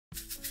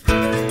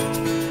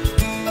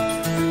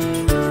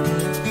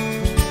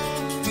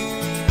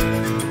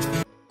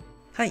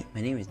Hi,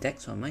 my name is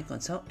Dex from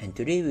myconsult, and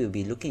today we will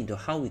be looking into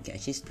how we can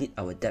actually split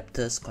our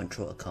debtors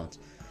control accounts.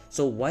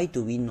 So why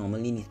do we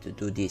normally need to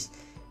do this?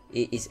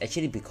 It is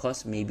actually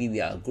because maybe we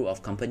are a group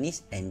of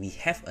companies and we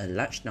have a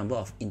large number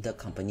of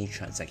intercompany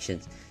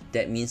transactions.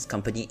 That means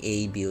company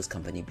A bills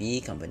company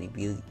B, company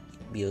B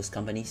bills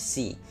company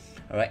C.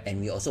 Alright, and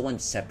we also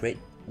want to separate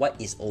what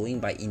is owing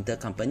by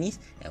intercompanies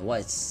and what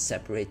is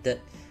separated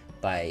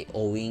by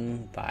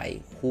owing by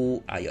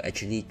who are your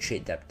actually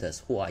trade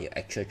debtors, who are your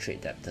actual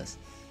trade debtors.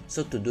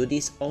 So to do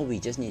this, all we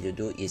just need to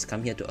do is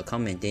come here to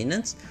account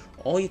maintenance,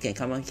 or you can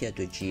come up here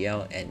to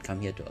GL and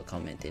come here to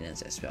account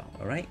maintenance as well.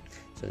 Alright,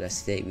 so let's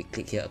say we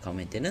click here account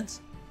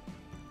maintenance.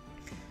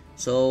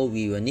 So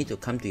we will need to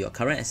come to your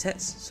current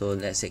assets. So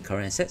let's say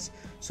current assets.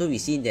 So we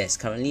see there's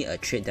currently a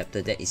trade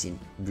debtor that is in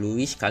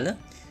bluish color.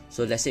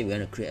 So let's say we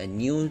want to create a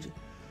new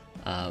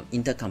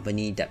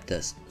intercompany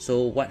debtors.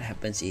 So what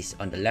happens is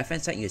on the left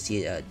hand side you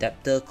see a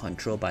debtor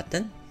control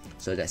button.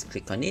 So let's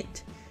click on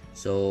it.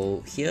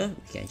 So here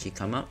we can actually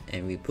come up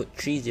and we put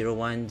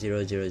 301000.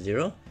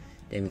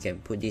 Then we can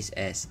put this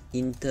as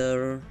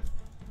intercompany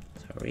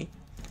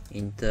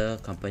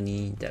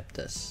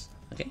debtors.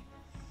 Okay,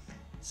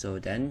 so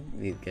then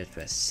we just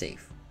press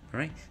save.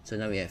 Alright, so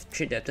now we have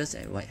trade debtors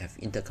and we have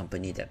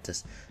intercompany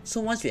debtors.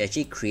 So once we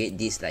actually create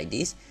this like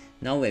this,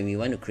 now when we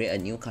want to create a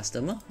new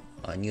customer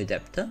or a new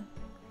debtor,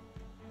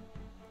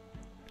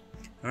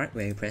 alright,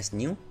 when we press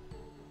new,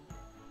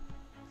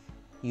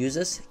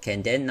 users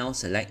can then now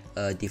select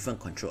a different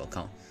control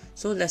account.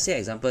 So let's say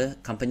example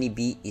company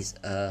B is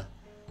a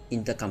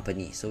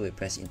intercompany, so we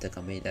press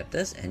intercompany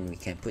debtors and we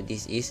can put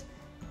this is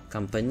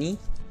company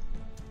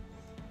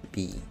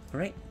B.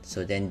 Alright,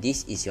 so then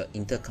this is your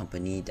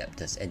intercompany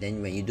debtors, and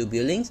then when you do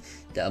billings,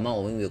 the amount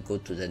owing will go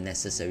to the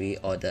necessary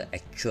or the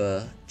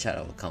actual chart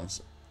of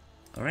accounts.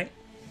 Alright,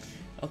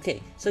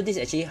 okay, so this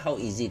is actually how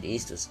easy it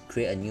is to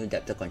create a new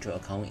debtor control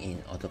account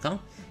in AutoCount.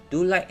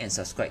 Do like and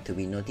subscribe to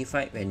be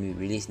notified when we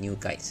release new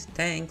guides.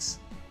 Thanks!